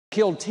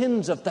killed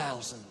tens of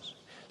thousands.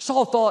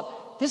 Saul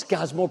thought, this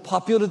guy's more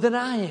popular than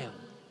I am.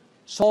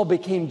 Saul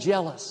became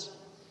jealous.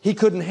 He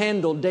couldn't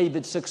handle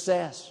David's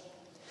success.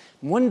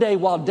 One day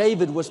while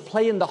David was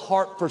playing the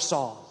harp for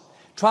Saul,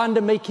 trying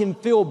to make him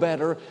feel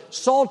better,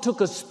 Saul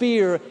took a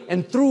spear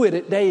and threw it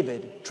at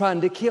David,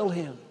 trying to kill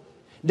him.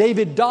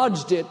 David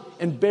dodged it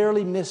and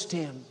barely missed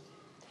him.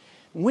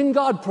 When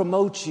God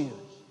promotes you,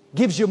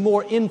 gives you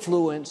more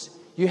influence,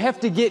 you have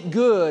to get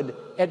good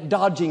at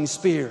dodging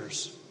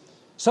spears.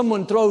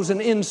 Someone throws an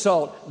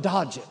insult,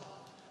 dodge it.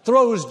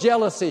 Throws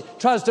jealousy,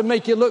 tries to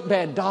make you look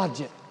bad,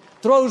 dodge it.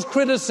 Throws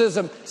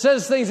criticism,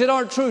 says things that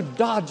aren't true,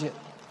 dodge it.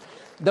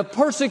 The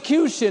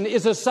persecution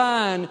is a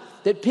sign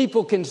that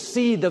people can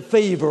see the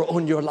favor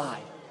on your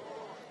life.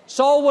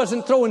 Saul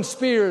wasn't throwing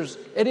spears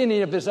at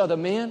any of his other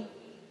men.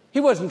 He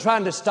wasn't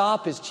trying to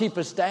stop his chief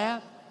of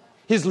staff,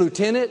 his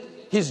lieutenant,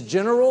 his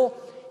general.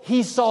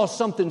 He saw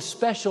something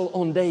special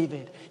on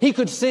David. He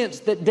could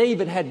sense that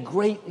David had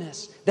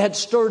greatness that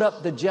stirred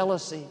up the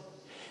jealousy.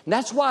 And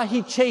that's why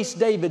he chased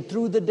David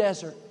through the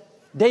desert.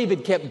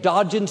 David kept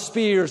dodging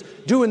spears,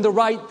 doing the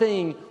right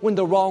thing when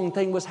the wrong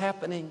thing was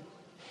happening.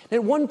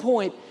 At one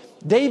point,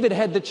 David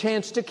had the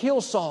chance to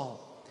kill Saul.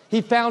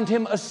 He found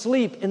him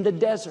asleep in the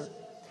desert.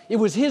 It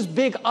was his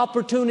big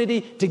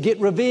opportunity to get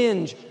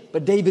revenge,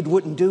 but David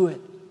wouldn't do it.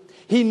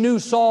 He knew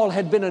Saul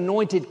had been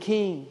anointed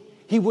king.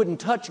 He wouldn't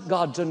touch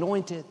God's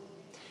anointed.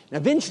 And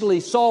eventually,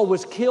 Saul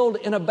was killed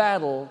in a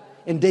battle,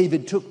 and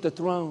David took the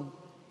throne.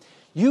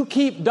 You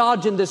keep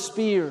dodging the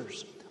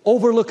spears,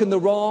 overlooking the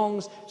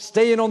wrongs,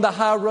 staying on the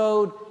high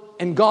road,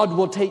 and God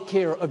will take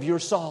care of your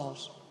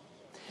Sauls.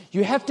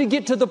 You have to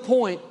get to the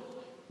point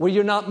where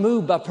you're not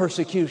moved by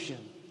persecution.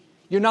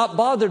 You're not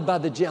bothered by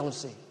the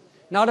jealousy,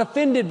 not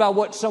offended by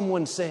what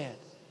someone said,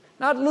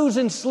 not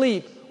losing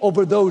sleep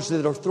over those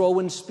that are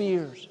throwing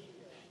spears.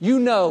 You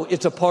know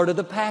it's a part of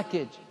the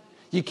package.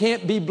 You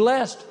can't be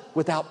blessed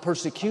without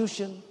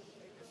persecution.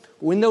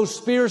 When those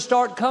spears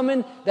start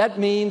coming, that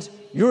means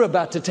you're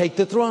about to take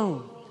the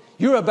throne.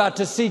 You're about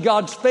to see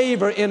God's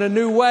favor in a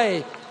new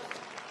way.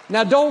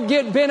 Now, don't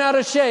get bent out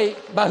of shape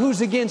by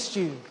who's against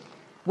you,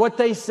 what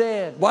they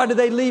said. Why did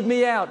they leave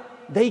me out?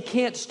 They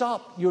can't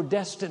stop your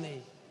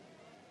destiny.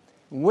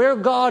 Where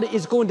God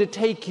is going to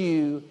take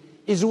you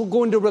is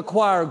going to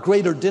require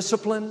greater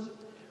discipline,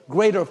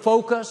 greater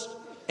focus,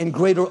 and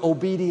greater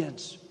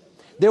obedience.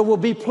 There will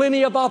be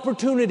plenty of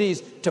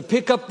opportunities to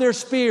pick up their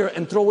spear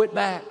and throw it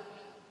back,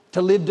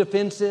 to live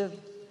defensive,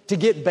 to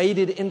get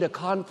baited into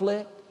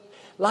conflict.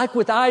 Like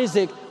with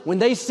Isaac, when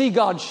they see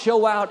God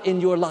show out in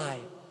your life,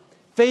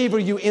 favor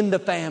you in the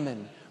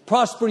famine,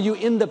 prosper you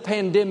in the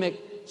pandemic,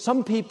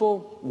 some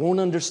people won't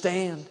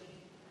understand.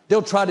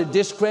 They'll try to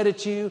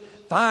discredit you,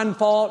 find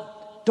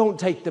fault. Don't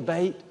take the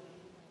bait.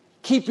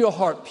 Keep your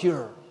heart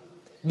pure.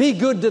 Be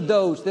good to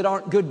those that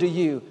aren't good to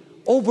you.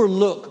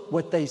 Overlook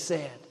what they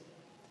said.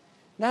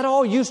 That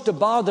all used to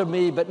bother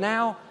me, but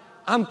now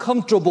I'm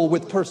comfortable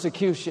with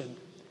persecution.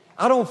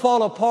 I don't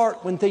fall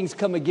apart when things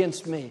come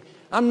against me.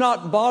 I'm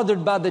not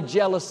bothered by the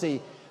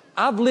jealousy.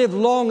 I've lived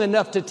long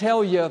enough to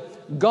tell you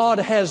God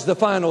has the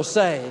final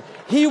say.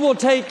 He will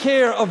take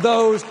care of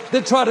those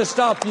that try to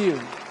stop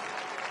you.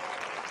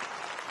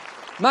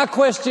 My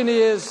question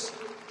is,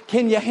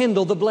 can you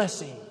handle the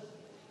blessing?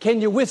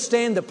 Can you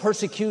withstand the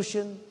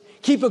persecution?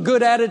 Keep a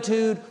good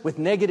attitude with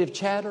negative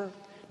chatter?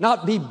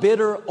 Not be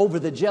bitter over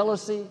the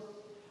jealousy?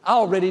 I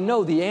already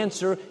know the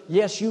answer.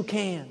 Yes, you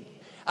can.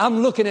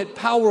 I'm looking at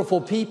powerful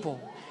people.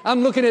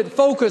 I'm looking at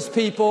focused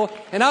people,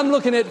 and I'm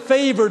looking at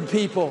favored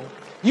people.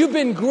 You've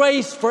been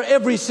graced for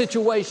every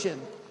situation.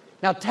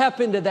 Now tap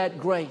into that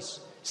grace.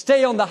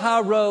 Stay on the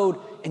high road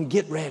and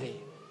get ready.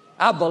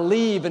 I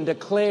believe and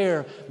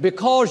declare,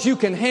 because you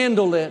can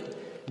handle it,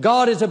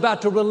 God is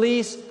about to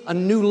release a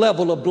new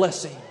level of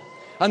blessing,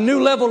 a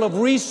new level of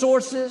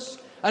resources,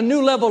 a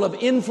new level of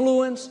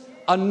influence,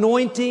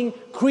 anointing,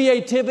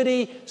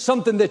 creativity,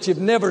 something that you've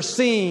never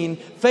seen,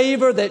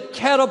 favor that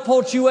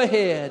catapults you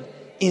ahead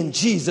in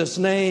Jesus'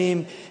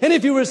 name. And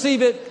if you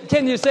receive it,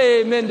 can you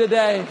say amen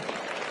today?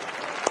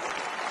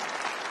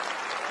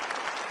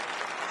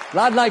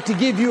 I'd like to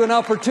give you an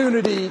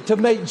opportunity to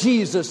make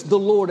Jesus the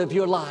Lord of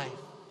your life.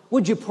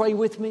 Would you pray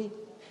with me?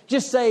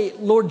 Just say,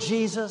 Lord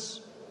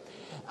Jesus,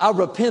 I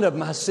repent of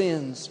my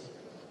sins.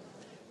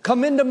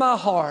 Come into my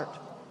heart.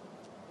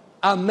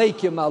 I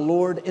make you my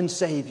Lord and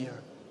Savior.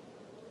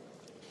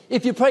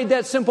 If you prayed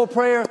that simple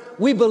prayer,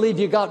 we believe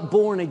you got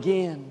born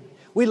again.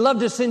 We'd love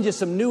to send you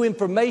some new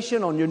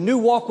information on your new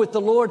walk with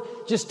the Lord.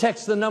 Just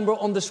text the number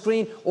on the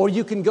screen, or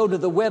you can go to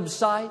the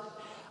website.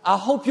 I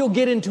hope you'll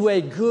get into a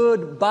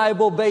good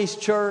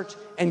Bible-based church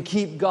and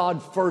keep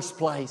God first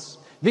place.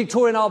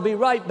 Victoria and I'll be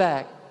right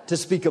back to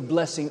speak a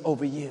blessing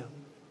over you.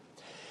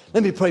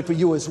 Let me pray for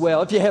you as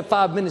well. If you have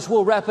 5 minutes,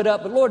 we'll wrap it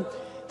up. But Lord,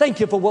 thank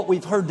you for what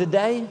we've heard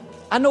today.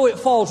 I know it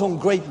falls on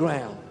great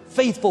ground.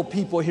 Faithful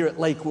people here at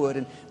Lakewood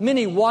and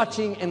many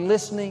watching and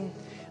listening.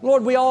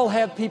 Lord, we all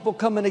have people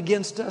coming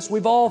against us.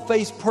 We've all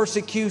faced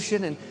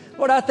persecution. And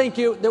Lord, I thank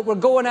you that we're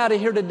going out of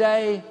here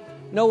today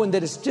knowing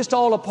that it's just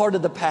all a part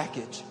of the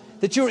package,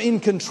 that you're in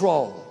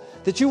control.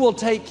 that you will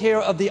take care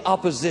of the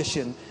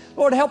opposition.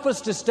 Lord, help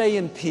us to stay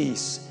in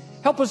peace.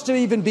 Help us to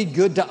even be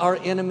good to our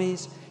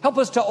enemies. Help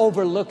us to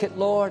overlook it,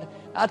 Lord.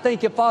 I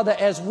thank you, Father,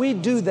 as we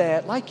do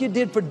that, like you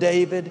did for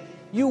David,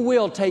 you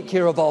will take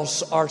care of all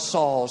our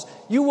Sauls.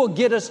 You will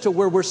get us to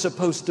where we're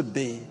supposed to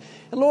be.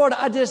 And Lord,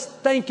 I just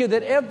thank you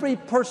that every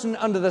person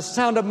under the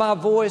sound of my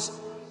voice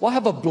will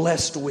have a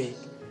blessed week.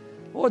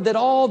 Lord, that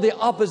all the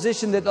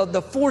opposition, that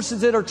the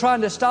forces that are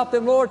trying to stop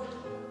them, Lord,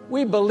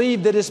 we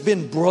believe that it's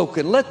been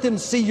broken. Let them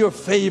see your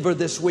favor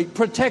this week.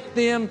 Protect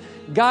them,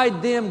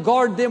 guide them,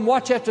 guard them,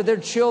 watch after their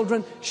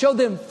children. Show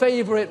them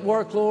favor at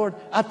work, Lord.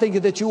 I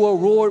think that you will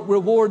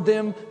reward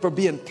them for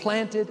being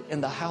planted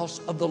in the house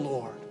of the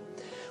Lord.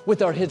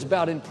 With our heads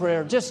bowed in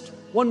prayer, just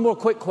one more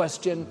quick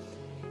question.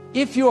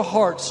 If your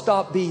heart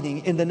stopped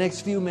beating in the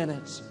next few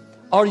minutes,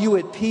 are you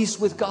at peace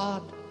with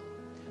God?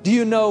 Do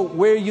you know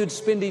where you'd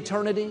spend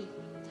eternity?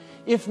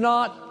 If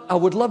not, I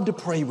would love to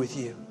pray with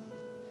you.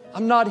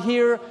 I'm not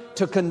here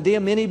to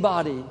condemn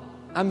anybody.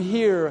 I'm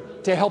here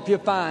to help you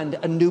find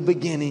a new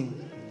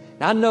beginning.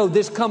 Now, I know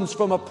this comes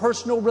from a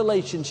personal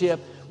relationship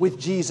with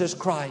Jesus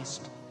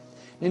Christ.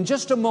 In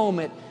just a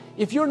moment,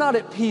 if you're not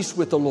at peace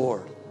with the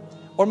Lord,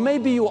 or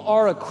maybe you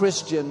are a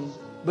Christian,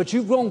 but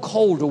you've grown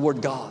cold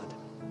toward God,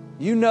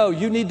 you know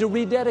you need to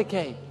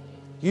rededicate.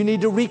 You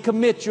need to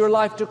recommit your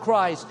life to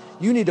Christ.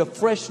 You need a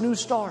fresh new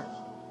start.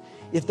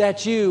 If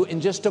that's you, in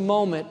just a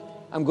moment,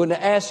 I'm going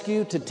to ask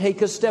you to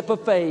take a step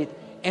of faith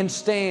and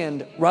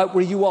stand right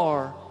where you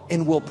are,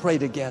 and we'll pray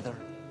together.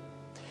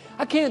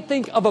 I can't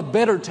think of a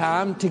better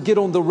time to get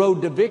on the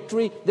road to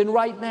victory than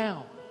right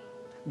now.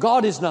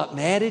 God is not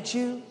mad at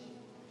you.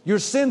 Your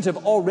sins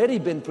have already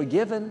been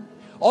forgiven.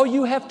 All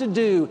you have to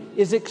do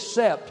is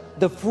accept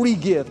the free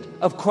gift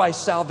of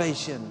Christ's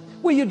salvation.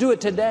 Will you do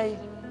it today?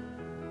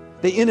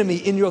 The enemy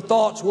in your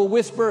thoughts will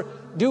whisper,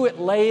 do it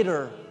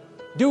later.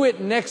 Do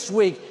it next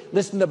week.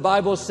 Listen, the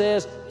Bible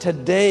says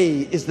today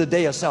is the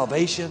day of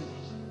salvation.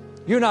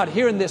 You're not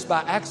hearing this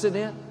by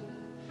accident.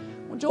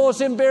 Well, Joel,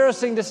 it's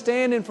embarrassing to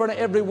stand in front of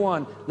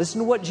everyone. Listen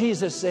to what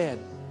Jesus said.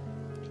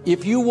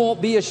 If you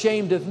won't be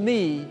ashamed of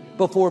me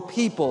before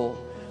people,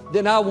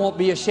 then I won't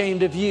be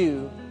ashamed of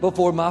you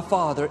before my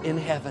Father in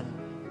heaven.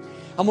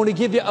 I'm going to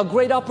give you a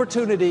great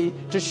opportunity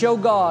to show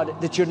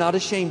God that you're not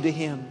ashamed of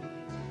Him.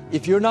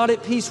 If you're not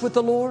at peace with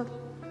the Lord,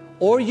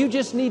 or you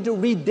just need to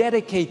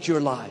rededicate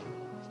your life,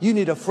 you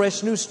need a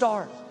fresh new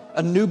start,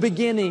 a new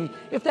beginning.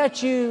 If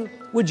that's you,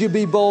 would you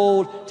be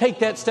bold, take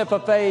that step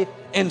of faith,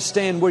 and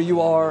stand where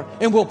you are,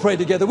 and we'll pray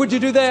together. Would you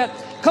do that?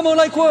 Come on,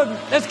 Lakewood,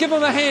 let's give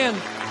them a hand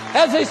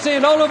as they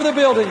stand all over the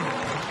building.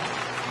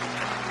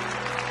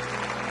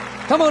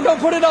 Come on, don't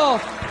put it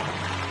off.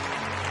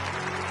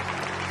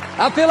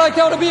 I feel like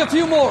there ought to be a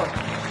few more.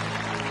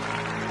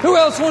 Who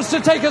else wants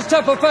to take a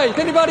step of faith?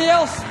 Anybody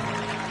else?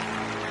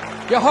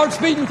 Your heart's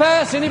beating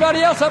fast. Anybody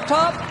else up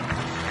top?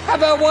 How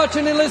about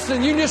watching and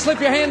listening? You can just slip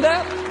your hand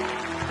out.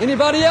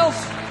 Anybody else?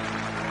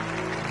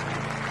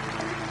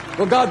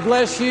 Well, God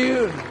bless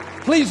you.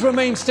 Please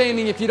remain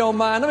standing if you don't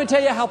mind. Let me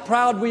tell you how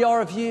proud we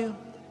are of you.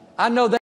 I know that.